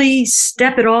to really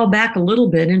step it all back a little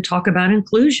bit and talk about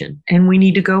inclusion. And we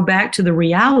need to go back to the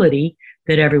reality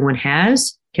that everyone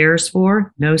has, cares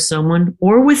for, knows someone,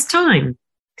 or with time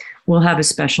will have a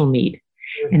special need.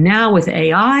 And now with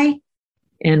AI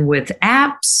and with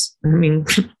apps,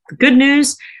 the good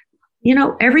news,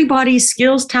 everybody's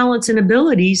skills, talents, and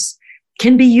abilities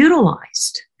can be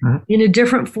utilized in a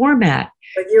different format.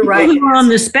 But you're right. People who were on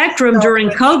the spectrum during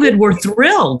COVID were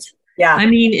thrilled. Yeah.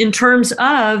 In terms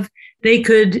of they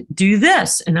could do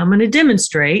this, and I'm going to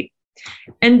demonstrate.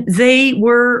 And they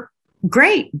were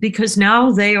great because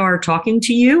now they are talking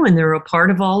to you and they're a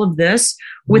part of all of this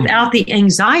without the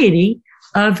anxiety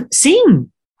of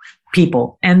seeing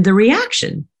people and the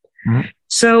reaction. Mm-hmm.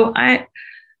 So I'm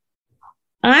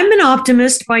an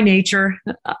optimist by nature.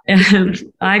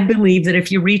 I believe that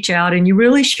if you reach out and you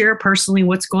really share personally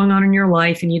what's going on in your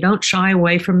life and you don't shy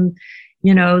away from,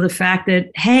 the fact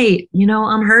that, hey,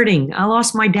 I'm hurting. I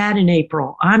lost my dad in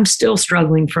April. I'm still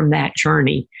struggling from that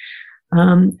journey.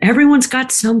 Everyone's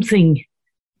got something,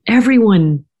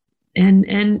 everyone. And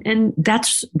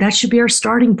that should be our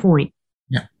starting point.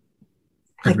 Yeah.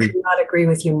 I could not agree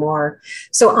with you more.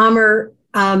 So Amar,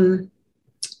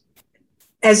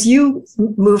 as you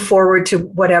move forward to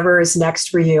whatever is next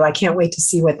for you, I can't wait to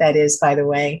see what that is, by the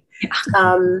way.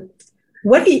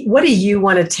 What do you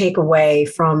want to take away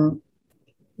from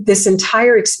this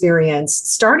entire experience,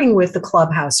 starting with the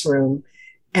Clubhouse room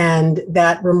and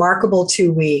that remarkable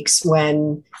 2 weeks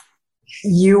when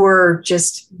you were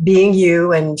just being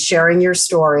you and sharing your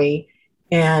story,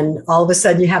 and all of a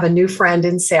sudden you have a new friend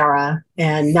in Sarah,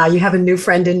 and now you have a new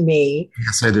friend in me.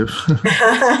 Yes, I do.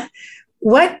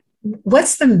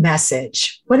 What's the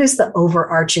message? What is the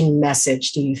overarching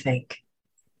message, do you think?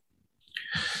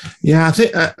 Yeah, I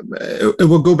think it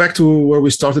will go back to where we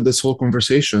started this whole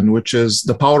conversation, which is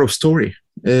the power of story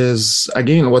is,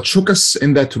 again, what shook us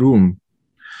in that room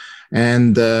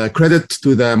And credit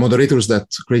to the moderators that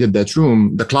created that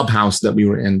room, the clubhouse that we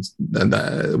were in,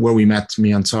 where we met,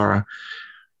 me and Sarah,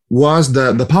 was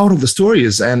the power of the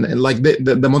stories. And like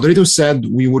the moderator said,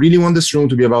 we really want this room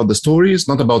to be about the stories,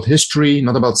 not about history,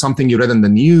 not about something you read in the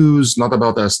news, not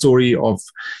about a story of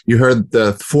you heard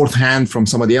the fourth hand from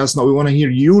somebody else. No, we want to hear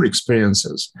your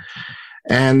experiences.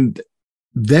 And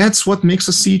that's what makes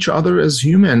us see each other as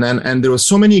human. And there were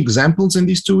so many examples in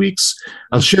these 2 weeks.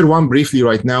 I'll share one briefly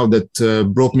right now that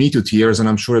brought me to tears, and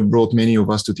I'm sure it brought many of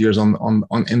us to tears on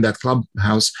in that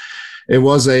clubhouse. It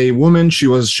was a woman. She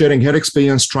was sharing her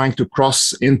experience trying to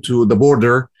cross into the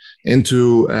border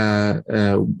into,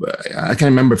 I can't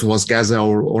remember if it was Gaza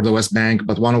or the West Bank,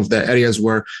 but one of the areas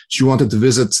where she wanted to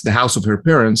visit the house of her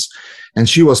parents. And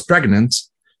she was pregnant,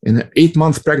 8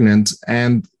 months pregnant,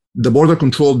 and the border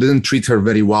control didn't treat her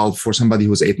very well for somebody who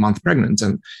was 8 months pregnant.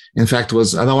 And in fact,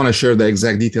 I don't want to share the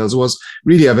exact details. It was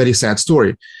really a very sad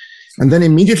story. And then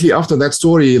immediately after that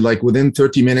story, like within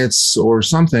 30 minutes or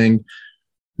something,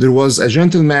 there was a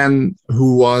gentleman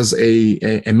who was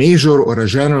a major or a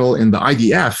general in the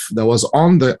IDF that was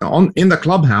in the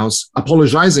clubhouse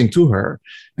apologizing to her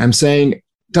and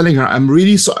telling her, I'm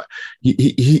really sorry.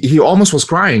 He almost was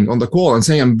crying on the call and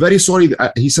saying, I'm very sorry.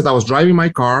 He said, I was driving my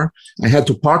car. I had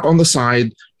to park on the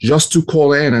side just to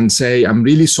call in and say, I'm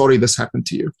really sorry this happened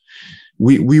to you.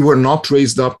 We were not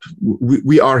raised up.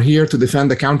 We are here to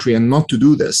defend the country and not to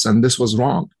do this. And this was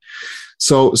wrong.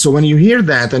 So when you hear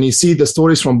that and you see the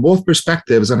stories from both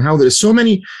perspectives and how there's so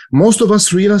many, most of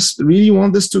us really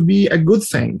want this to be a good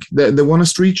thing. They want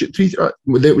us to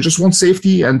they just want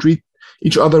safety and treat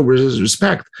each other with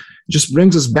respect. It just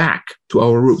brings us back to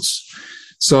our roots.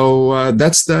 So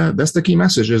that's the key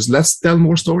message is let's tell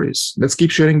more stories. Let's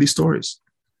keep sharing these stories.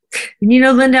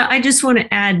 Linda, I just want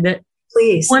to add that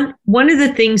please. One of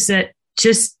the things that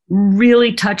just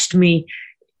really touched me,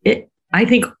 I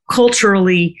think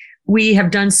culturally, we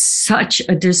have done such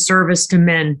a disservice to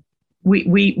men.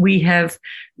 We have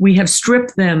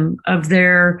stripped them of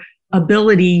their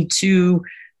ability to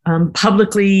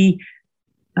publicly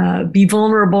be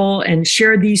vulnerable and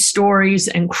share these stories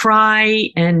and cry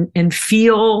and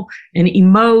feel and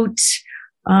emote.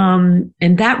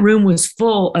 And that room was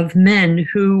full of men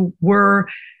who were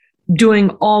doing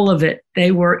all of it.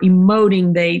 They were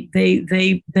emoting.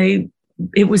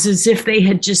 It was as if they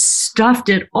had just stuffed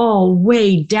it all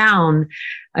way down.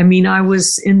 I mean, I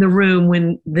was in the room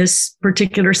when this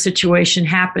particular situation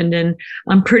happened, and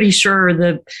I'm pretty sure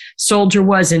the soldier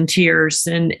was in tears,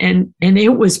 and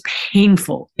it was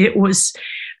painful. It was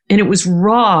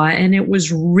raw and it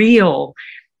was real.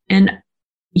 And,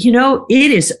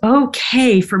 it is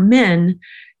okay for men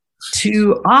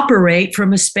to operate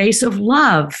from a space of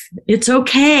love. It's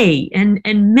okay. And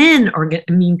men are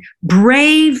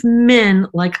brave men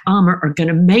like Amr are going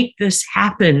to make this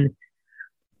happen.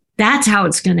 That's how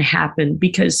it's going to happen,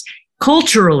 because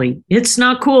culturally, it's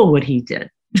not cool what he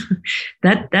did.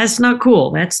 That's not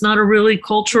cool. That's not a really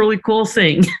culturally cool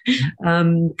thing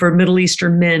for Middle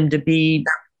Eastern men to be,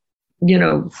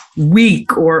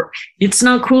 weak, or it's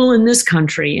not cool in this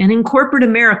country. And in corporate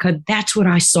America, that's what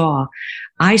I saw.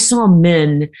 I saw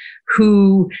men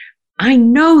who I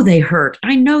know they hurt.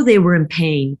 I know they were in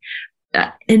pain.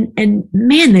 And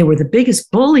man, they were the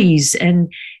biggest bullies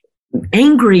and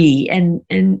angry. And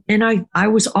I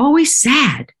was always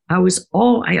sad. I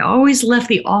always left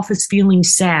the office feeling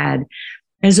sad,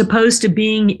 as opposed to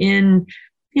being in,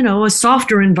 a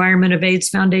softer environment of AIDS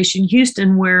Foundation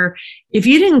Houston, where if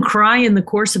you didn't cry in the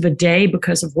course of a day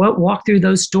because of what walked through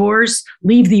those doors,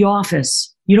 leave the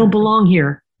office. You don't belong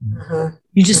here. Mm-hmm.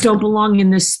 You just don't belong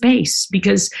in this space,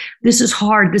 because this is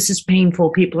hard. This is painful.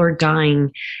 People are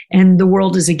dying and the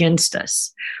world is against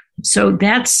us. So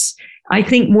that's, I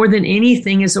think, more than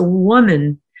anything, as a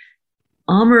woman,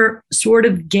 Amr sort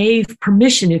of gave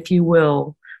permission, if you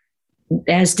will,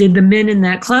 as did the men in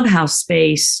that clubhouse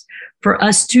space, for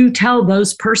us to tell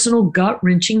those personal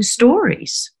gut-wrenching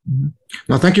stories. Mm-hmm.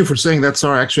 No, thank you for saying that,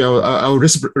 Sarah. Actually, I'll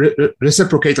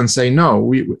reciprocate and say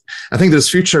no. I think there's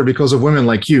future because of women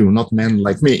like you, not men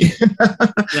like me. Yeah.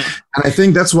 And I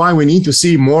think that's why we need to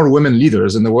see more women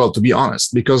leaders in the world, to be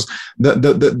honest, because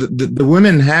the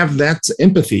women have that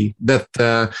empathy that,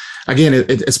 again,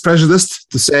 it's prejudiced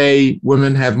to say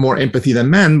women have more empathy than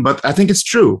men, but I think it's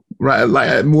true, right?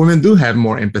 Like, women do have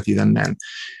more empathy than men.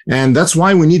 And that's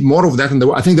why we need more of that.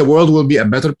 I think the world will be a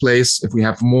better place if we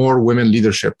have more women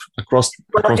leadership across.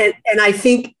 And I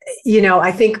think,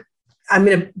 I think I'm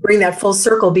going to bring that full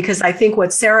circle, because I think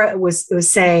what Sarah was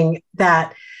saying,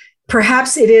 that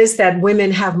perhaps it is that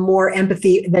women have more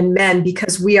empathy than men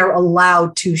because we are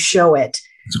allowed to show it.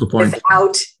 That's a good point.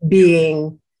 Without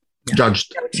being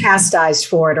judged, chastised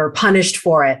for it or punished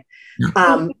for it.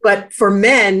 But for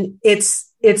men,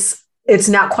 it's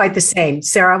not quite the same.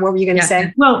 Sarah, what were you going to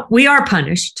say? Well, we are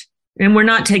punished and we're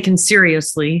not taken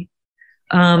seriously.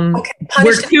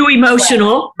 We're too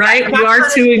emotional, right? We are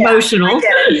too emotional.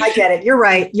 I get it. You're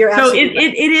right. You're absolutely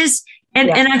right. It is. And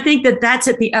I think that's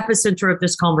at the epicenter of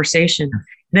this conversation,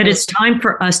 that it's time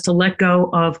for us to let go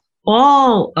of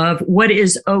all of what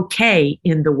is okay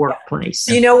in the workplace.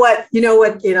 You know what,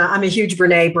 I'm a huge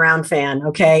Brene Brown fan.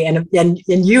 Okay. And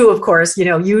you, of course, you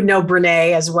know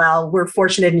Brene as well. We're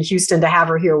fortunate in Houston to have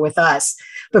her here with us,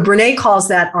 but Brene calls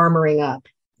that armoring up.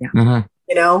 Yeah. Mm-hmm.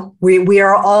 You know, we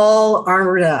are all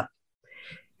armored up,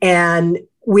 and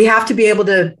we have to be able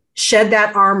to shed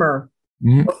that armor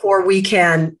before we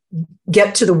can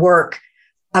get to the work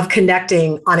of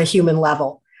connecting on a human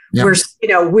level. Yeah.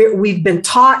 We've been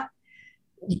taught,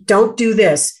 don't do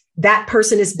this. That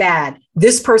person is bad.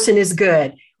 This person is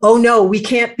good. Oh no, we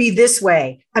can't be this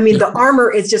way. I mean, the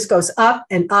armor just goes up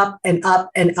and up and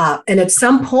up and up. And at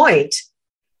some point,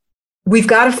 we've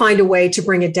got to find a way to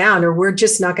bring it down, or we're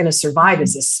just not going to survive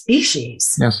as a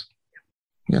species.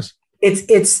 Yes.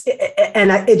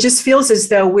 It just feels as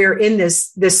though we're in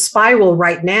this spiral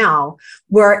right now,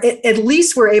 where at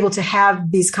least we're able to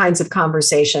have these kinds of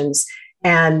conversations,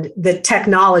 and the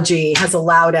technology has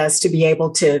allowed us to be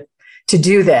able to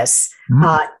do this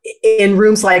in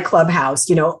rooms like Clubhouse,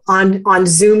 on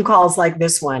Zoom calls like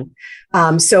this one.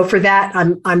 So for that,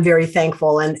 I'm very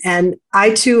thankful, and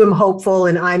I too am hopeful,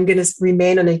 and I'm going to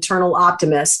remain an eternal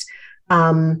optimist.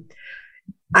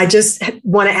 I just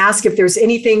want to ask if there's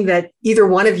anything that either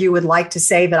one of you would like to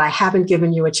say that I haven't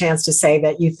given you a chance to say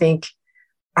that you think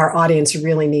our audience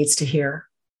really needs to hear.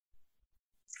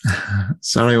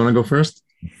 Sarah, you want to go first?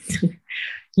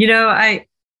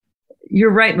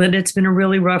 You're right, Linda. It's been a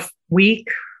really rough week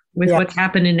with what's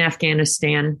happened in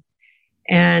Afghanistan.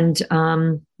 And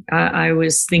I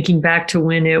was thinking back to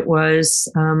when it was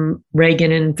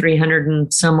Reagan and 300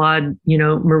 and some odd,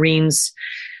 Marines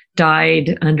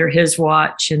died under his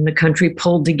watch, and the country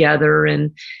pulled together.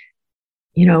 And,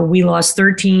 we lost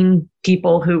 13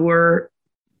 people who were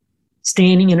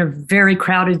standing in a very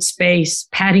crowded space,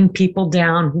 patting people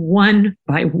down one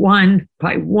by one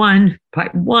by one by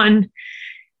one.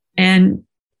 And,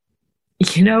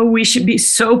 we should be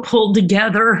so pulled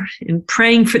together and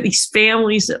praying for these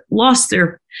families that lost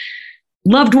their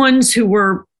loved ones, who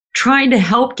were trying to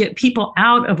help get people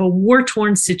out of a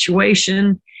war-torn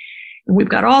situation. And we've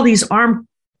got all these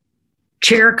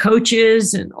armchair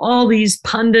coaches and all these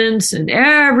pundits, and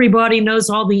everybody knows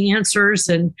all the answers.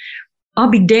 And I'll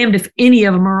be damned if any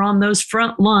of them are on those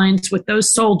front lines with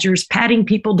those soldiers patting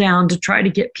people down to try to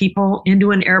get people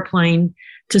into an airplane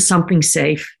to something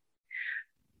safe.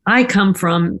 I come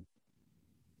from,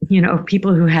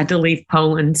 people who had to leave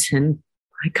Poland, and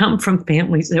I come from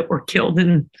families that were killed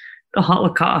in the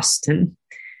Holocaust, and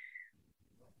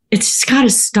it's got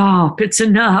to stop. It's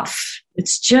enough.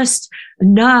 It's just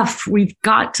enough. We've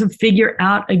got to figure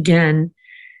out again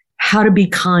how to be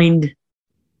kind.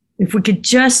 If we could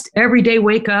just every day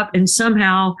wake up and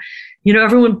somehow,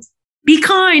 everyone be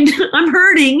kind. I'm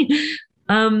hurting.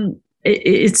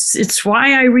 It's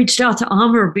why I reached out to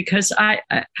Amr, because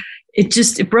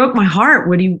it broke my heart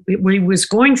what he was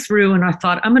going through. And I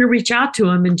thought, I'm going to reach out to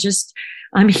him and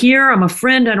I'm here. I'm a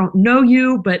friend. I don't know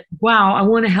you, but wow, I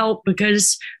want to help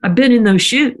because I've been in those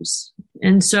shoes.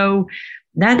 And so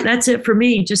that's it for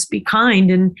me. Just be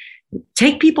kind and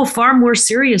take people far more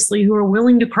seriously who are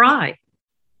willing to cry.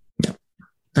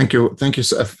 Thank you. Thank you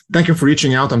for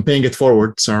reaching out and paying it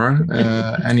forward, Sarah.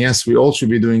 And yes, we all should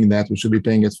be doing that. We should be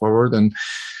paying it forward. And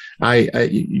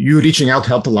you reaching out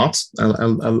helped a lot.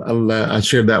 I'll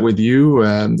share that with you.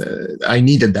 I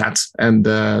needed that.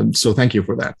 And so thank you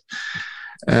for that.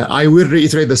 I will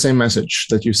reiterate the same message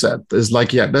that you said. Is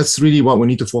that's really what we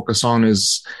need to focus on,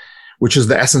 which is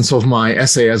the essence of my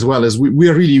essay as well, is we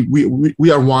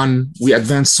are one. We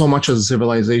advance so much as a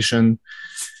civilization.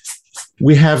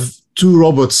 We have 2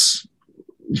 robots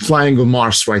flying on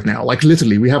Mars right now.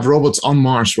 Literally, we have robots on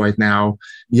Mars right now,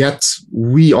 yet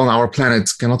we on our planet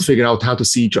cannot figure out how to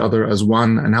see each other as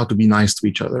one and how to be nice to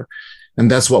each other. And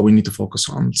that's what we need to focus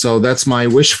on. So that's my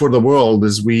wish for the world,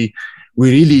 is we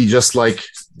really just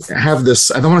have this,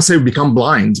 I don't want to say become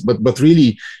blind, but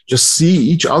really just see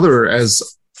each other as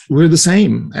we're the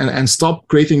same, and stop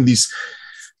creating these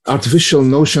artificial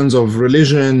notions of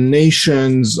religion,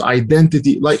 nations,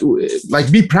 identity,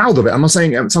 be proud of it. I'm not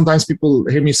saying, sometimes people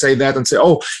hear me say that and say,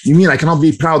 oh, you mean I cannot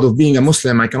be proud of being a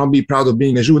Muslim? I cannot be proud of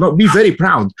being a Jew? No, be very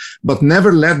proud, but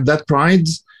never let that pride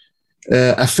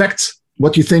affect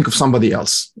what you think of somebody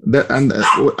else.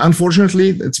 Unfortunately,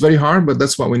 it's very hard, but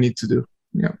that's what we need to do.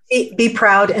 Yeah. Be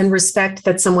proud and respect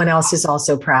that someone else is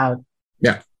also proud.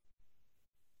 Yeah.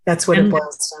 That's what it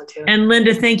boils down to. And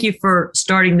Linda, thank you for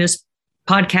starting this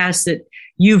podcast that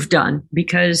you've done,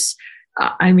 because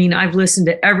I've listened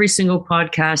to every single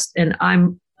podcast and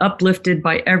I'm uplifted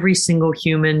by every single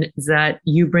human that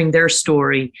you bring their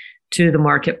story to the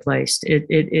marketplace.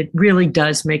 It really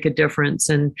does make a difference.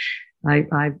 And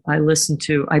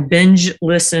I binge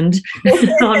listened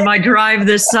on my drive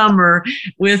this summer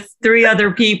with 3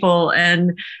 other people,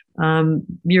 and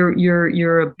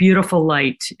you're a beautiful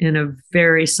light in a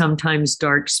very sometimes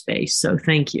dark space. So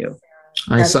thank you.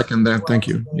 I second that. Thank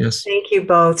you. Yes. Thank you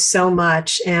both so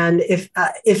much. And if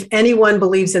anyone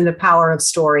believes in the power of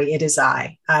story, it is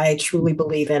I. I truly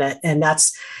believe in it. And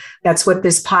that's what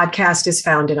this podcast is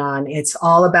founded on. It's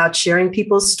all about sharing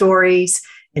people's stories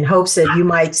in hopes that you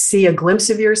might see a glimpse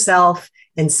of yourself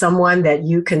in someone that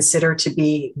you consider to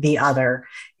be the other,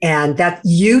 and that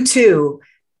you too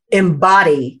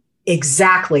embody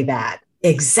exactly that.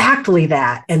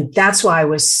 And that's why I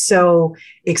was so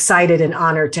excited and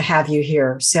honored to have you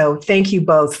here. So thank you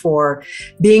both for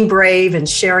being brave and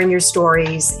sharing your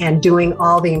stories and doing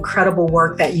all the incredible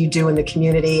work that you do in the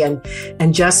community,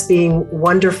 and just being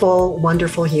wonderful,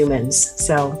 wonderful humans.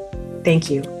 So thank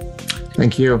you.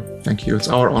 Thank you. Thank you. It's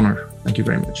our honor. Thank you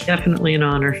very much. Definitely an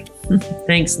honor.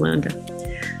 Thanks, Linda.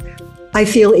 I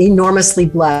feel enormously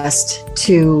blessed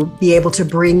to be able to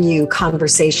bring you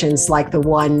conversations like the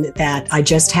one that I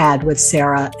just had with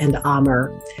Sarah and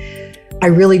Amer. I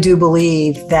really do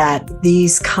believe that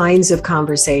these kinds of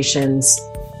conversations,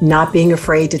 not being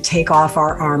afraid to take off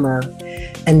our armor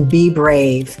and be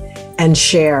brave and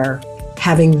share,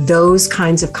 having those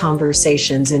kinds of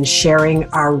conversations and sharing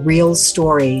our real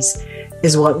stories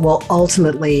is what will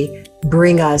ultimately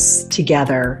bring us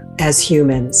together as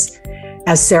humans.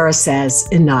 As Sarah says,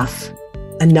 enough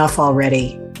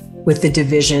already with the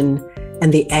division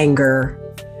and the anger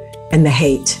and the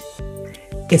hate.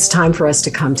 It's time for us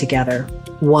to come together,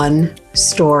 one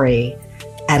story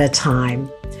at a time.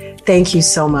 Thank you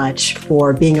so much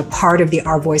for being a part of the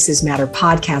Our Voices Matter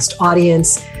podcast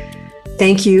audience.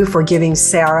 Thank you for giving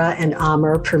Sarah and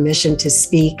Amer permission to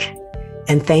speak.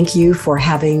 And thank you for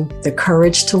having the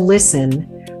courage to listen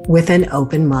with an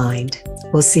open mind.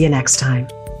 We'll see you next time.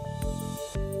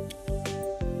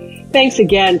 Thanks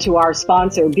again to our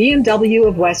sponsor, BMW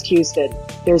of West Houston.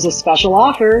 There's a special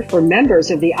offer for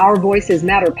members of the Our Voices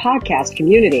Matter podcast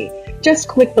community. Just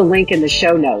click the link in the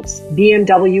show notes,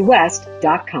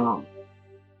 bmwwest.com.